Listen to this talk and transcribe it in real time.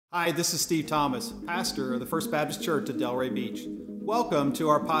Hi, this is Steve Thomas, pastor of the First Baptist Church at Delray Beach. Welcome to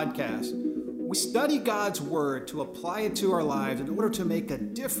our podcast. We study God's Word to apply it to our lives in order to make a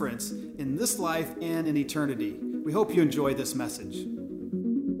difference in this life and in eternity. We hope you enjoy this message.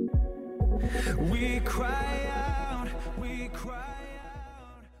 We cry out, we cry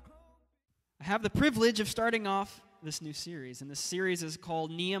out. I have the privilege of starting off this new series, and this series is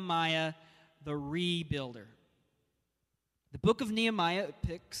called Nehemiah the Rebuilder. The book of Nehemiah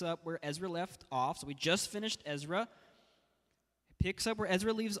picks up where Ezra left off, so we just finished Ezra. It picks up where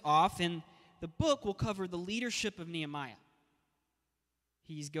Ezra leaves off, and the book will cover the leadership of Nehemiah.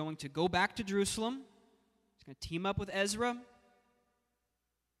 He's going to go back to Jerusalem. He's going to team up with Ezra.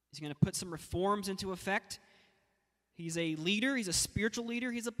 He's going to put some reforms into effect. He's a leader, he's a spiritual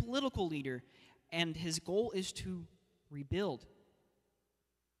leader, he's a political leader, and his goal is to rebuild.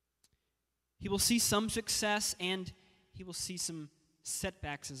 He will see some success, and he will see some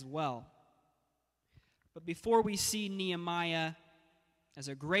setbacks as well. But before we see Nehemiah as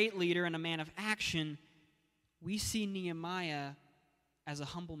a great leader and a man of action, we see Nehemiah as a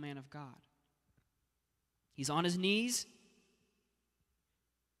humble man of God. He's on his knees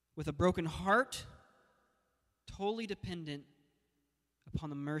with a broken heart, totally dependent upon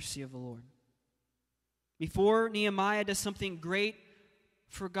the mercy of the Lord. Before Nehemiah does something great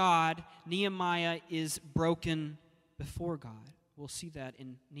for God, Nehemiah is broken before God. We'll see that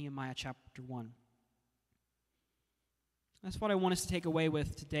in Nehemiah chapter 1. That's what I want us to take away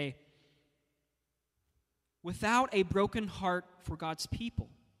with today. Without a broken heart for God's people,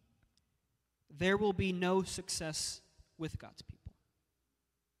 there will be no success with God's people.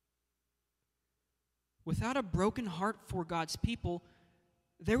 Without a broken heart for God's people,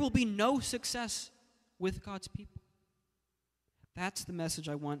 there will be no success with God's people. That's the message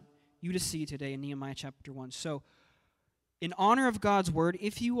I want you to see today in Nehemiah chapter 1. So, in honor of God's word,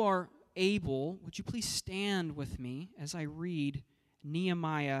 if you are able, would you please stand with me as I read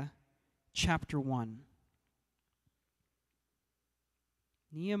Nehemiah chapter 1.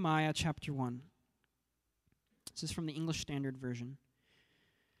 Nehemiah chapter 1. This is from the English Standard Version.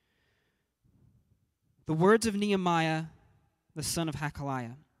 The words of Nehemiah, the son of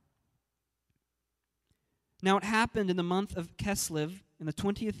Hakaliah. Now it happened in the month of Kislev, in the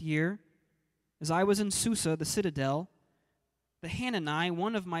 20th year, as I was in Susa, the citadel, the Hanani,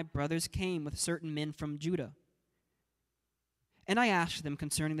 one of my brothers, came with certain men from Judah. And I asked them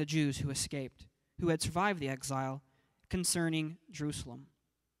concerning the Jews who escaped, who had survived the exile, concerning Jerusalem.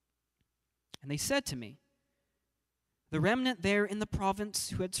 And they said to me, the remnant there in the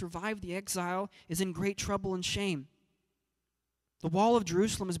province who had survived the exile is in great trouble and shame. The wall of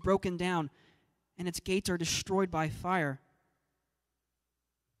Jerusalem is broken down, and its gates are destroyed by fire.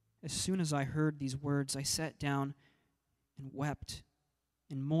 As soon as I heard these words, I sat down and wept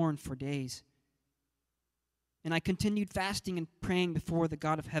and mourned for days. And I continued fasting and praying before the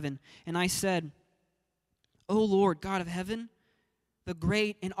God of heaven. And I said, O Lord, God of heaven, the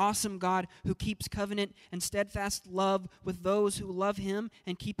great and awesome God who keeps covenant and steadfast love with those who love him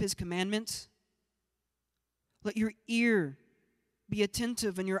and keep his commandments, let your ear be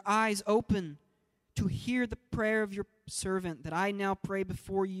attentive and your eyes open to hear the prayer of your servant that I now pray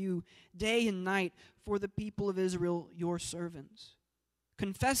before you day and night for the people of Israel, your servants,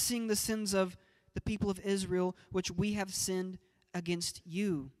 confessing the sins of the people of Israel which we have sinned against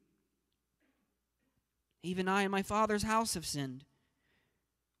you. Even I and my father's house have sinned.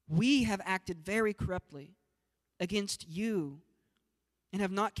 We have acted very corruptly against you and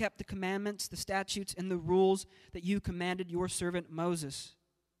have not kept the commandments, the statutes, and the rules that you commanded your servant Moses.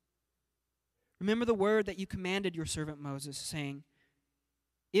 Remember the word that you commanded your servant Moses, saying,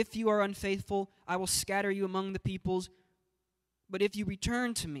 if you are unfaithful, I will scatter you among the peoples. But if you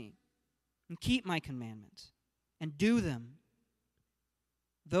return to me and keep my commandments and do them,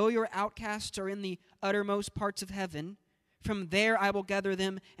 though your outcasts are in the uttermost parts of heaven, from there I will gather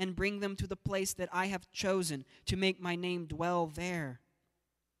them and bring them to the place that I have chosen to make my name dwell there.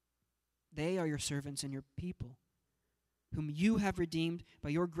 They are your servants and your people, whom you have redeemed by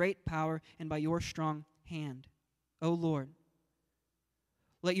your great power and by your strong hand. O Lord,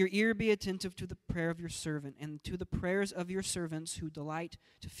 let your ear be attentive to the prayer of your servant and to the prayers of your servants who delight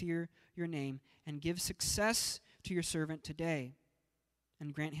to fear your name, and give success to your servant today,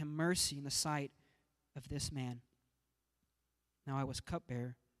 and grant him mercy in the sight of this man. Now I was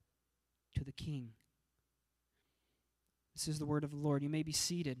cupbearer to the king. This is the word of the Lord. You may be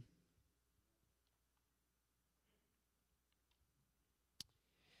seated.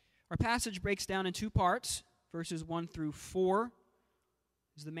 Our passage breaks down in two parts. Verses 1 through 4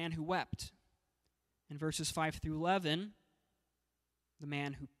 is the man who wept. In verses 5 through 11, the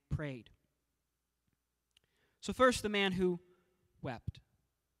man who prayed. So first, the man who wept.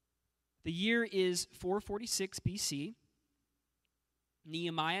 The year is 446 BC.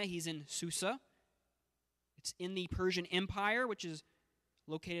 Nehemiah, he's in Susa. It's in the Persian Empire, which is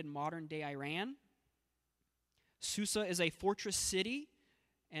located in modern-day Iran. Susa is a fortress city,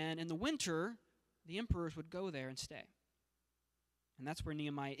 and in the winter, the emperors would go there and stay. And that's where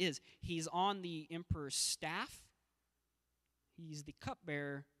Nehemiah is. He's on the emperor's staff. He's the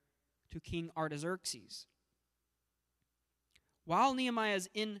cupbearer to King Artaxerxes. While Nehemiah is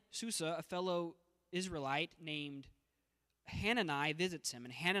in Susa, a fellow Israelite named Hanani visits him,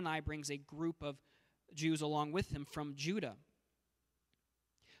 and Hanani brings a group of Jews along with him from Judah.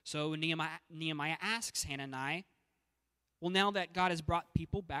 So Nehemiah asks Hanani, well, now that God has brought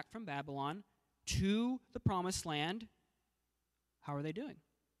people back from Babylon to the promised land, how are they doing?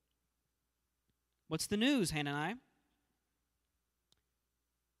 What's the news, Hanani?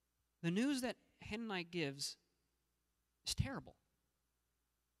 The news that Hanani gives is terrible.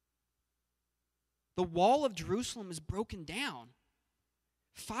 The wall of Jerusalem is broken down.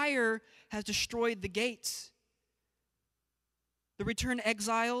 Fire has destroyed the gates. The returned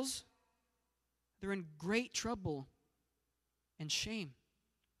exiles, they're in great trouble and shame.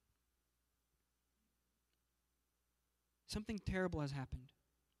 Something terrible has happened.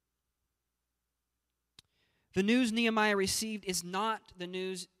 The news Nehemiah received is not the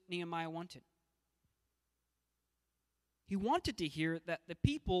news Nehemiah wanted. He wanted to hear that the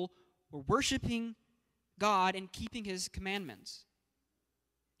people were worshiping God and keeping His commandments.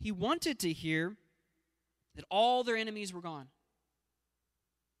 He wanted to hear that all their enemies were gone.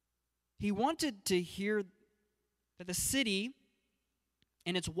 He wanted to hear that the city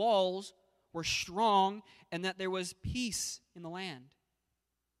and its walls were strong and that there was peace in the land.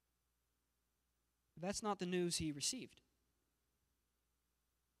 But that's not the news he received.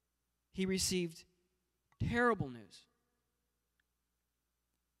 He received terrible news.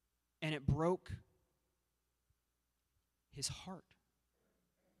 And it broke his heart.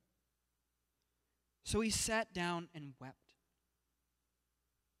 So he sat down and wept.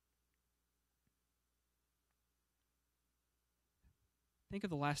 Think of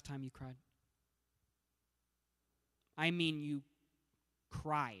the last time you cried. I mean, you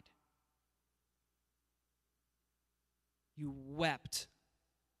cried. You wept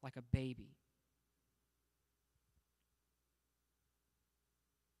like a baby.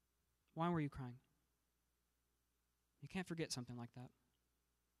 Why were you crying? You can't forget something like that.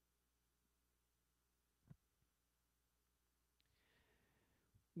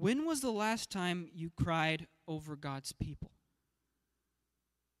 When was the last time you cried over God's people?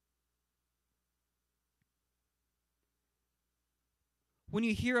 When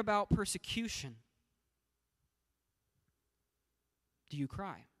you hear about persecution, do you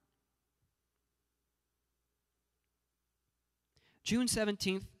cry? June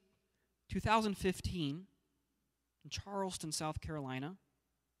 17th, 2015, in Charleston, South Carolina,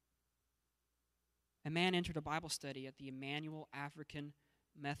 a man entered a Bible study at the Emmanuel African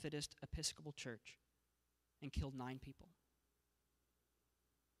Methodist Episcopal Church and killed 9 people.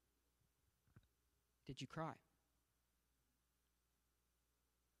 Did you cry?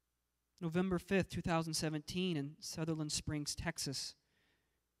 November 5th, 2017, in Sutherland Springs, Texas,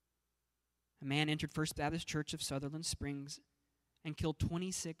 a man entered First Baptist Church of Sutherland Springs and killed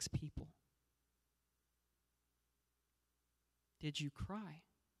 26 people. Did you cry?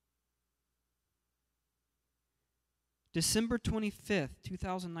 December 25th,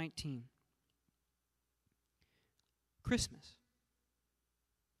 2019, Christmas.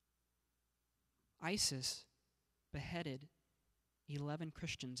 ISIS beheaded 11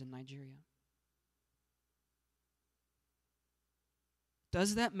 Christians in Nigeria.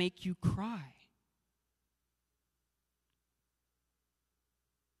 Does that make you cry?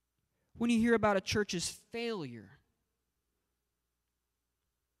 When you hear about a church's failure,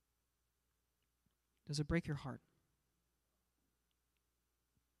 does it break your heart?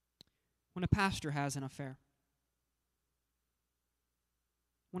 When a pastor has an affair?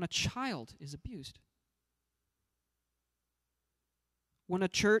 When a child is abused? When a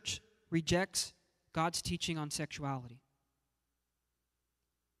church rejects God's teaching on sexuality?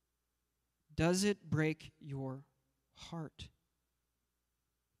 Does it break your heart?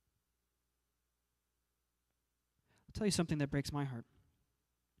 I'll tell you something that breaks my heart.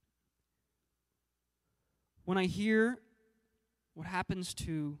 When I hear what happens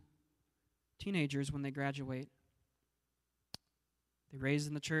to teenagers when they graduate, they're raised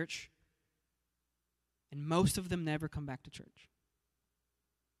in the church, and most of them never come back to church.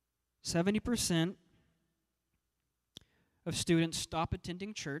 70% of students stop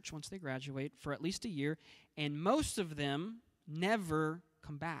attending church once they graduate for at least a year, and most of them never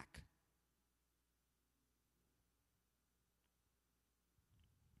come back.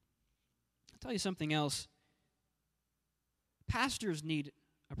 I'll tell you something else. Pastors need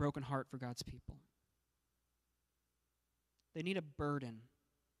a broken heart for God's people. They need a burden.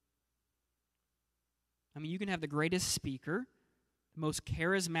 I mean, you can have the greatest speaker, the most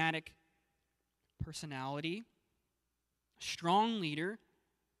charismatic personality, strong leader,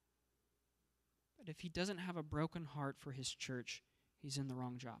 but if he doesn't have a broken heart for his church, he's in the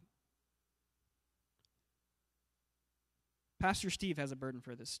wrong job. Pastor Steve has a burden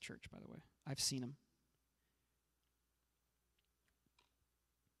for this church, by the way. I've seen him.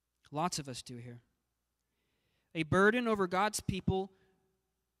 Lots of us do here. A burden over God's people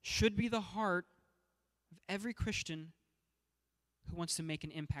should be the heart of every Christian who wants to make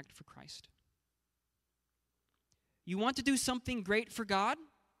an impact for Christ. You want to do something great for God?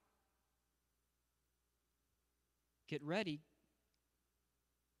 Get ready.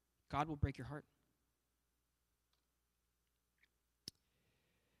 God will break your heart.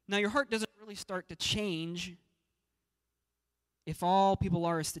 Now, your heart doesn't really start to change if all people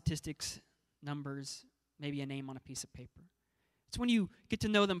are statistics, numbers, maybe a name on a piece of paper. It's when you get to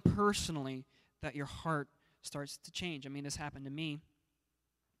know them personally that your heart starts to change. I mean, this happened to me.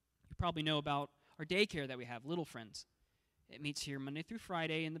 You probably know about our daycare that we have, Little Friends. It meets here Monday through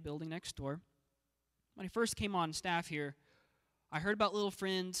Friday in the building next door. When I first came on staff here, I heard about Little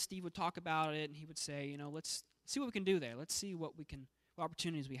Friends. Steve would talk about it, and he would say, let's see what we can do there. Let's see what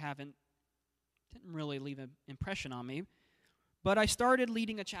opportunities we have. And it didn't really leave an impression on me. But I started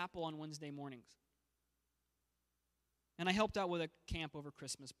leading a chapel on Wednesday mornings. And I helped out with a camp over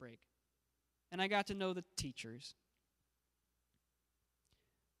Christmas break. And I got to know the teachers.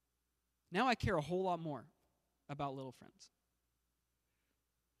 Now I care a whole lot more about Little Friends.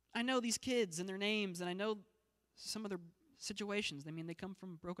 I know these kids and their names, and I know some of their situations. I mean, they come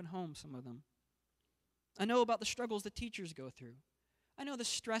from broken homes, some of them. I know about the struggles the teachers go through. I know the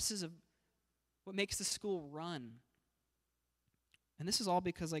stresses of what makes the school run. And this is all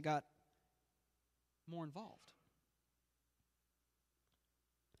because I got more involved.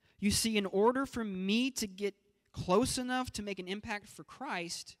 You see, in order for me to get close enough to make an impact for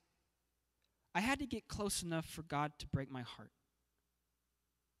Christ, I had to get close enough for God to break my heart.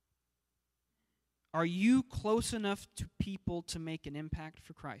 Are you close enough to people to make an impact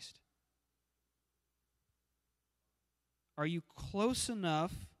for Christ? Are you close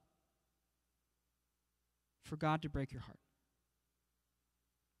enough for God to break your heart?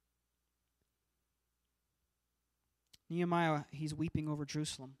 Nehemiah, he's weeping over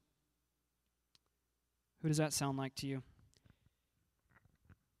Jerusalem. Who does that sound like to you?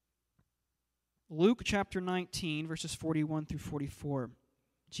 Luke chapter 19, verses 41 through 44.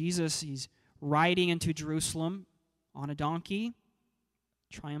 Jesus, he's riding into Jerusalem on a donkey,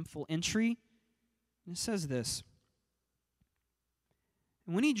 triumphal entry. And it says this.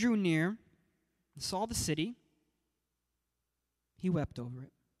 And when he drew near and saw the city, he wept over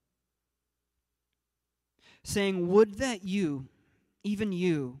it, saying, "Would that you, even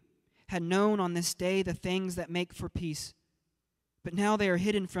you, had known on this day the things that make for peace. But now they are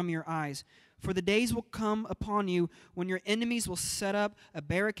hidden from your eyes. For the days will come upon you when your enemies will set up a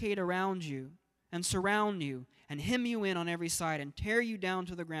barricade around you and surround you and hem you in on every side and tear you down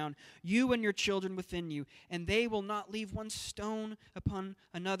to the ground, you and your children within you, and they will not leave one stone upon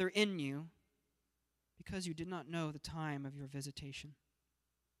another in you, because you did not know the time of your visitation."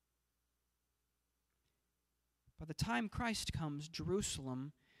 By the time Christ comes,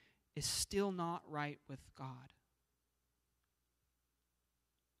 Jerusalem is still not right with God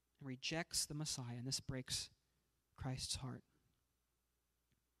and rejects the Messiah, and this breaks Christ's heart.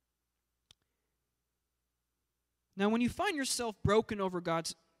 Now, when you find yourself broken over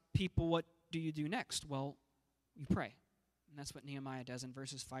God's people, what do you do next? Well, you pray. And that's what Nehemiah does in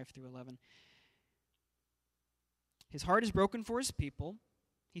verses 5 through 11. His heart is broken for his people.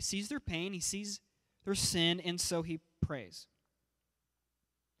 He sees their pain. He sees their sin, and so he prays.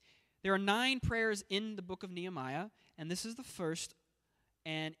 There are 9 prayers in the book of Nehemiah, and this is the first,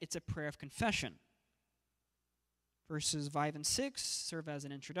 and it's a prayer of confession. Verses 5 and 6 serve as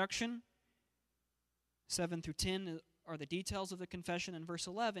an introduction. 7 through 10 are the details of the confession, and verse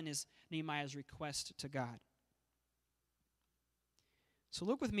 11 is Nehemiah's request to God. So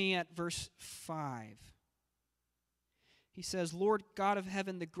look with me at verse 5. He says, "Lord God of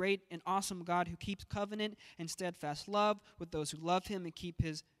heaven, the great and awesome God who keeps covenant and steadfast love with those who love him and keep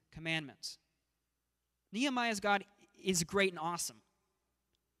his commandments." Nehemiah's God is great and awesome.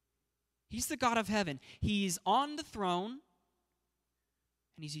 He's the God of heaven. He's on the throne.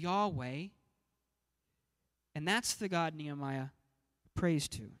 and He's Yahweh. And that's the God Nehemiah prays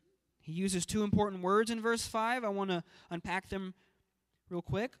to. He uses two important words in verse 5. I want to unpack them real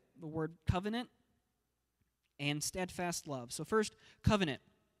quick. The word covenant and steadfast love. So first, covenant.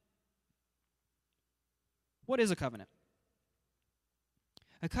 What is a covenant?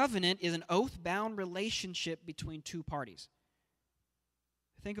 A covenant is an oath-bound relationship between two parties.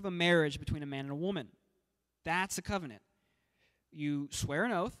 Think of a marriage between a man and a woman. That's a covenant. You swear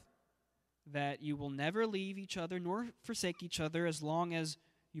an oath that you will never leave each other nor forsake each other as long as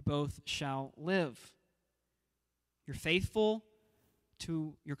you both shall live. You're faithful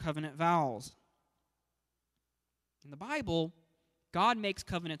to your covenant vows. In the Bible, God makes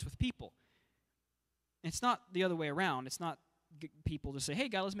covenants with people. It's not the other way around. It's not people to say, hey,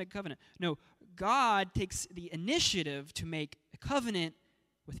 God, let's make a covenant. No, God takes the initiative to make a covenant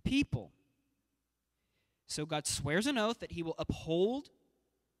with people. So God swears an oath that He will uphold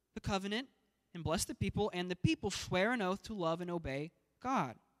the covenant and bless the people, and the people swear an oath to love and obey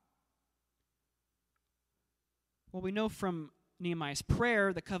God. Well, we know from Nehemiah's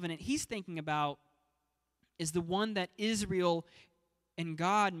prayer, the covenant he's thinking about is the one that Israel and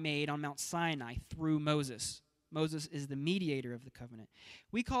God made on Mount Sinai through Moses. Moses is the mediator of the covenant.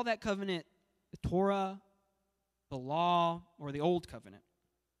 We call that covenant the Torah, the law, or the Old Covenant.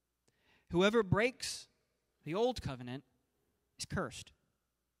 Whoever breaks the Old Covenant is cursed.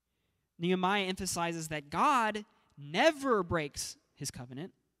 Nehemiah emphasizes that God never breaks His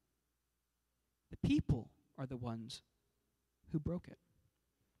covenant. The people are the ones who broke it.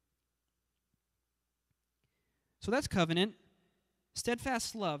 So that's covenant.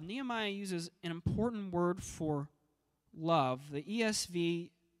 Steadfast love. Nehemiah uses an important word for love. The ESV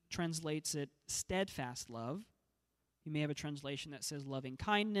translates it steadfast love. You may have a translation that says loving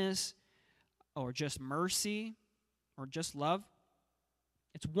kindness, or just mercy, or just love.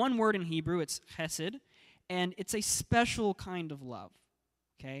 It's one word in Hebrew, it's chesed, and it's a special kind of love,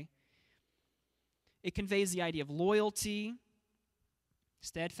 okay? It conveys the idea of loyalty,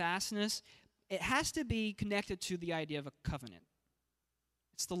 steadfastness. It has to be connected to the idea of a covenant.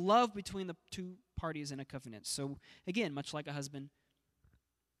 It's the love between the two parties in a covenant. So, again, much like a husband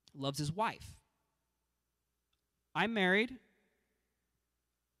loves his wife. I'm married.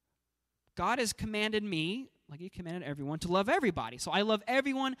 God has commanded me, like He commanded everyone, to love everybody. So I love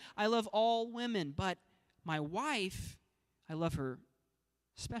everyone. I love all women. But my wife, I love her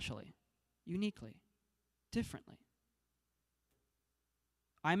specially, uniquely, differently.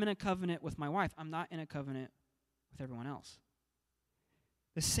 I'm in a covenant with my wife. I'm not in a covenant with everyone else.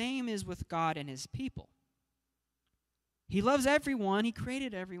 The same is with God and His people. He loves everyone. He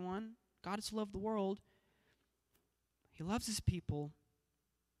created everyone. God has loved the world. He loves His people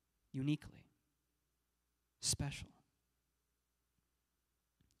uniquely, special.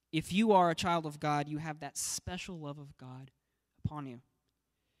 If you are a child of God, you have that special love of God upon you.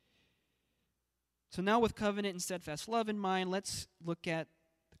 So now with covenant and steadfast love in mind, let's look at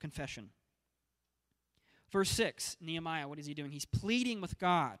the confession. Verse 6, Nehemiah, what is he doing? He's pleading with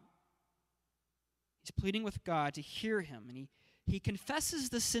God. He's pleading with God to hear him. And he confesses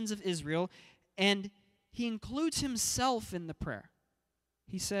the sins of Israel, and he includes himself in the prayer.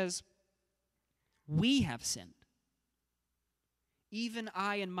 He says, we have sinned. Even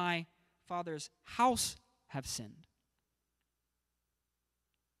I and my father's house have sinned.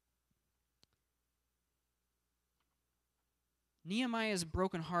 Nehemiah's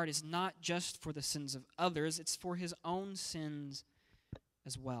broken heart is not just for the sins of others, it's for his own sins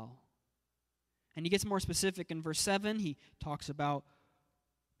as well. And he gets more specific in verse 7. He talks about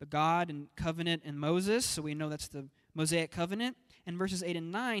the God and covenant and Moses, so we know that's the Mosaic covenant. In verses 8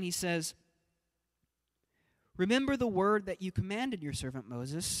 and 9, he says, remember the word that you commanded your servant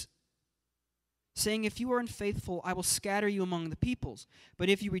Moses, saying, if you are unfaithful, I will scatter you among the peoples. But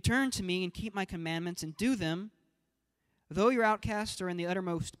if you return to me and keep my commandments and do them, though your outcasts are in the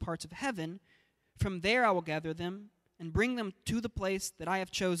uttermost parts of heaven, from there I will gather them and bring them to the place that I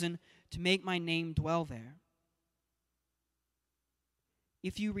have chosen to make my name dwell there.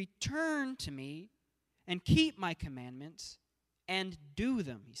 If you return to me and keep my commandments and do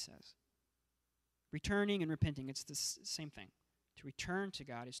them, he says. Returning and repenting, it's the same thing. To return to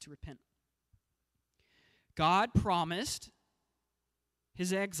God is to repent. God promised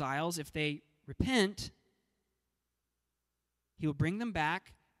his exiles, if they repent, he will bring them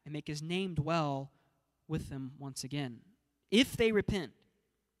back and make his name dwell with them once again. If they repent.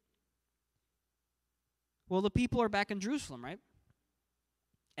 Well, the people are back in Jerusalem, right?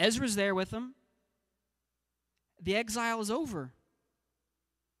 Ezra's there with them. The exile is over.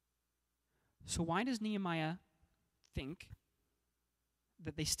 So why does Nehemiah think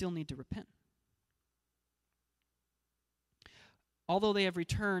that they still need to repent. Although they have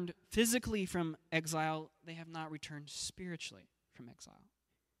returned physically from exile, they have not returned spiritually from exile.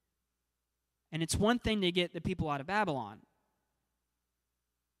 And it's one thing to get the people out of Babylon.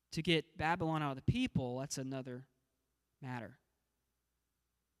 To get Babylon out of the people, that's another matter.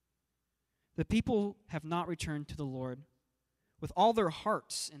 The people have not returned to the Lord with all their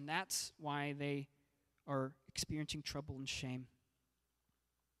hearts, and that's why they are experiencing trouble and shame.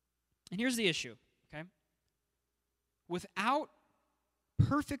 And here's the issue, okay? Without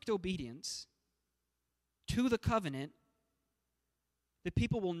perfect obedience to the covenant, the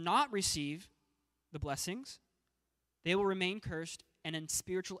people will not receive the blessings. They will remain cursed and in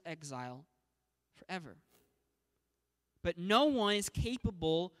spiritual exile forever. But no one is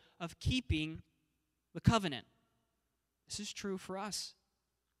capable of keeping the covenant. This is true for us.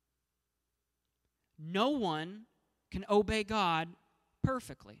 No one can obey God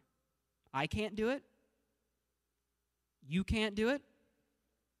perfectly. I can't do it. You can't do it.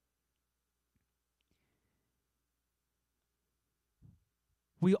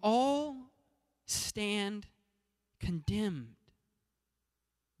 We all stand condemned,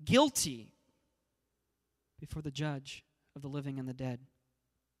 guilty before the judge of the living and the dead.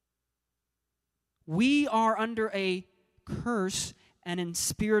 We are under a curse and in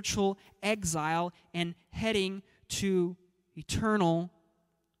spiritual exile and heading to eternal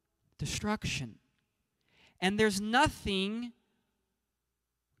destruction. And there's nothing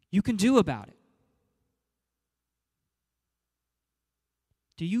you can do about it.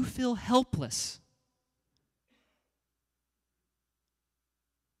 Do you feel helpless?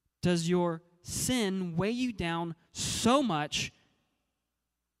 Does your sin weigh you down so much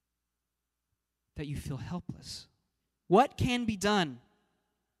that you feel helpless? What can be done?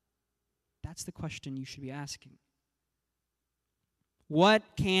 That's the question you should be asking. What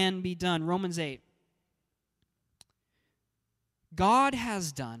can be done? Romans 8. God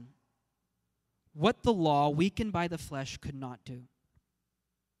has done what the law, weakened by the flesh, could not do.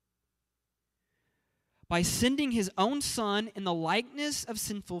 By sending his own Son in the likeness of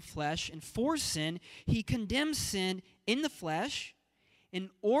sinful flesh and for sin, he condemns sin in the flesh in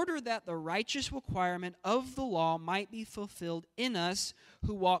order that the righteous requirement of the law might be fulfilled in us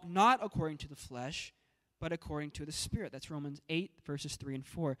who walk not according to the flesh, but according to the Spirit. That's Romans 8, verses 3 and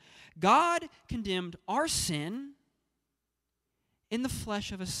 4. God condemned our sin in the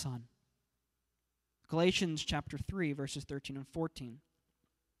flesh of his Son. Galatians chapter 3, verses 13 and 14.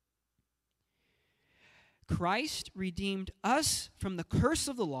 Christ redeemed us from the curse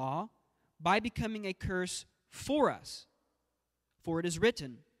of the law by becoming a curse for us. For it is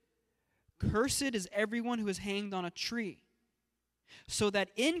written, "Cursed is everyone who is hanged on a tree," so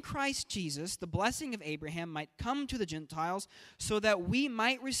that in Christ Jesus the blessing of Abraham might come to the Gentiles, so that we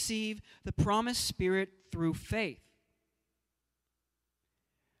might receive the promised Spirit through faith.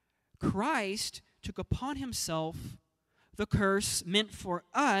 Christ took upon himself the curse meant for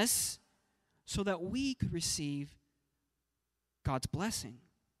us so that we could receive God's blessing.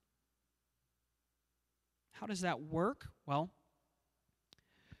 How does that work? Well,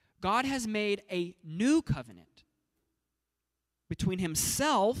 God has made a new covenant between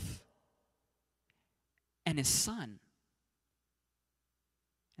himself and his Son.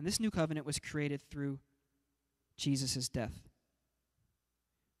 And this new covenant was created through Jesus' death.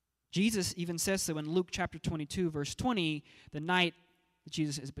 Jesus even says so in Luke chapter 22, verse 20, the night that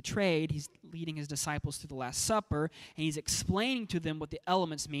Jesus is betrayed, he's leading his disciples to the Last Supper, and he's explaining to them what the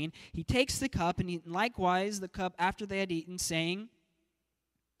elements mean. He takes the cup, and likewise the cup after they had eaten, saying,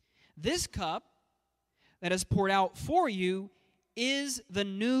 "This cup that is poured out for you is the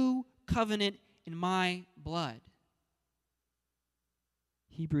new covenant in my blood."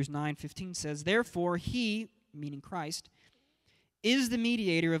 Hebrews 9:15 says, "Therefore he," meaning Christ, "is the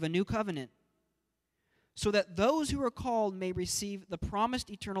mediator of a new covenant, so that those who are called may receive the promised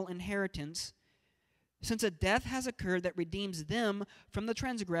eternal inheritance, since a death has occurred that redeems them from the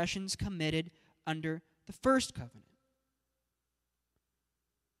transgressions committed under the first covenant."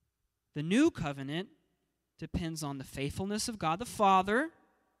 The new covenant depends on the faithfulness of God the Father,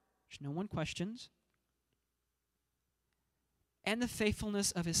 which no one questions, and the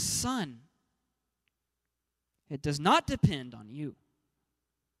faithfulness of his Son. It does not depend on you,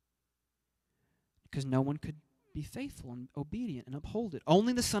 because no one could be faithful and obedient and uphold it.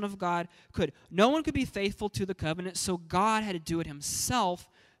 Only the Son of God could. No one could be faithful to the covenant, so God had to do it himself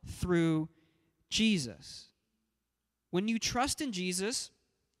through Jesus. When you trust in Jesus,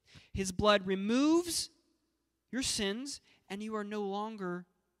 his blood removes your sins, and you are no longer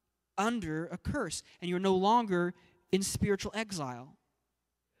under a curse, and you are no longer in spiritual exile.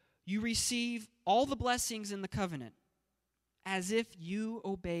 you receive all the blessings in the covenant as if you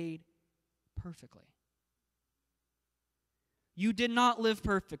obeyed perfectly. You did not live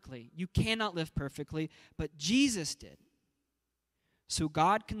perfectly. You cannot live perfectly, but Jesus did. So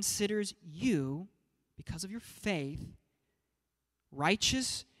God considers you, because of your faith,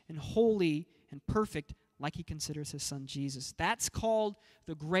 righteous and holy and perfect, like he considers his son Jesus. That's called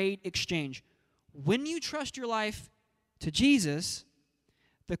the great exchange. When you trust your life to Jesus,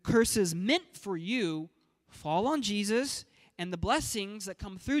 the curses meant for you fall on Jesus, and the blessings that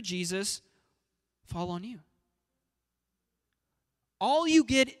come through Jesus fall on you. All you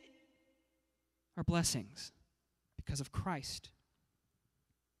get are blessings because of Christ.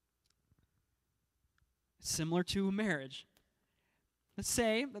 It's similar to a marriage. Let's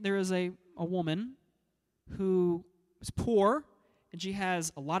say that there is a woman who is poor and she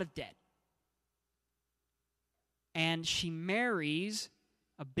has a lot of debt. And she marries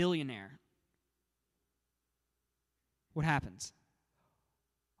a billionaire. What happens?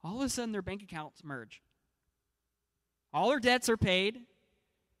 All of a sudden their bank accounts merge. All her debts are paid,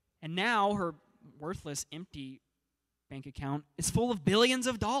 and now her worthless, empty bank account is full of billions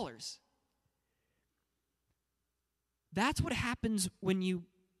of dollars. That's what happens when you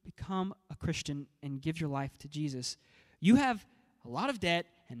become a Christian and give your life to Jesus. You have a lot of debt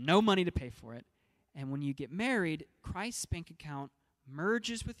and no money to pay for it. And when you get married, Christ's bank account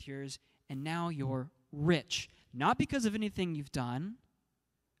merges with yours, and now you're rich. Not because of anything you've done,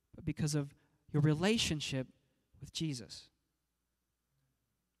 but because of your relationship with Jesus.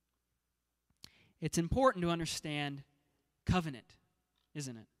 It's important to understand covenant,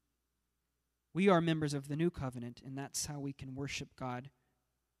 isn't it? We are members of the new covenant, and that's how we can worship God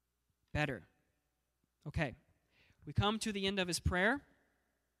better. Okay, we come to the end of his prayer.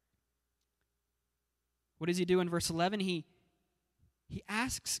 What does he do in verse 11? He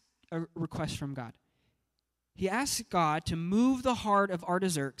asks a request from God. He asks God to move the heart of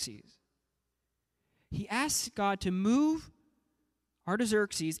Artaxerxes. He asks God to move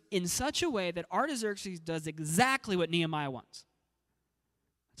Artaxerxes in such a way that Artaxerxes does exactly what Nehemiah wants.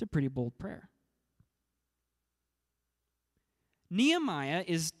 That's a pretty bold prayer. Nehemiah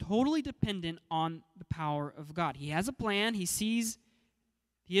is totally dependent on the power of God. He has a plan. He sees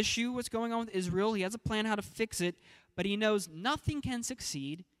the issue, what's going on with Israel. He has a plan how to fix it, but he knows nothing can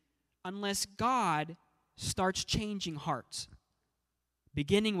succeed unless God starts changing hearts,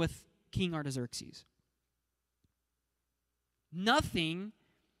 beginning with King Artaxerxes. Nothing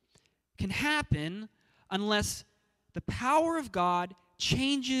can happen unless the power of God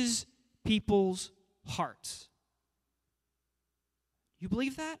changes people's hearts. You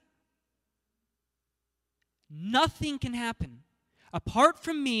believe that? Nothing can happen. Apart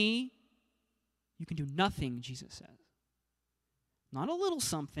from me, you can do nothing, Jesus says. Not a little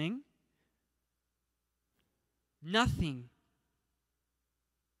something. Nothing.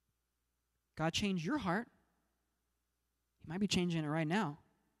 God changed your heart. He might be changing it right now.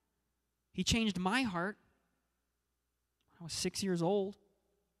 He changed my heart when I was 6 years old,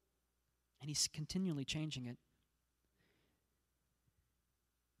 and he's continually changing it.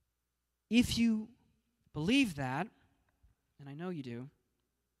 If you believe that, and I know you do,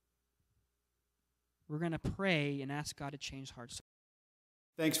 we're going to pray and ask God to change hearts.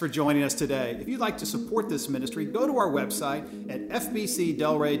 Thanks for joining us today. If you'd like to support this ministry, go to our website at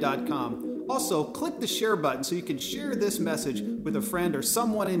fbcdelray.com. Also, click the share button so you can share this message with a friend or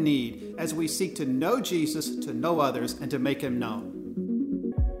someone in need as we seek to know Jesus, to know others, and to make him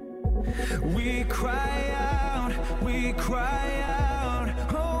known. We cry out, we cry out.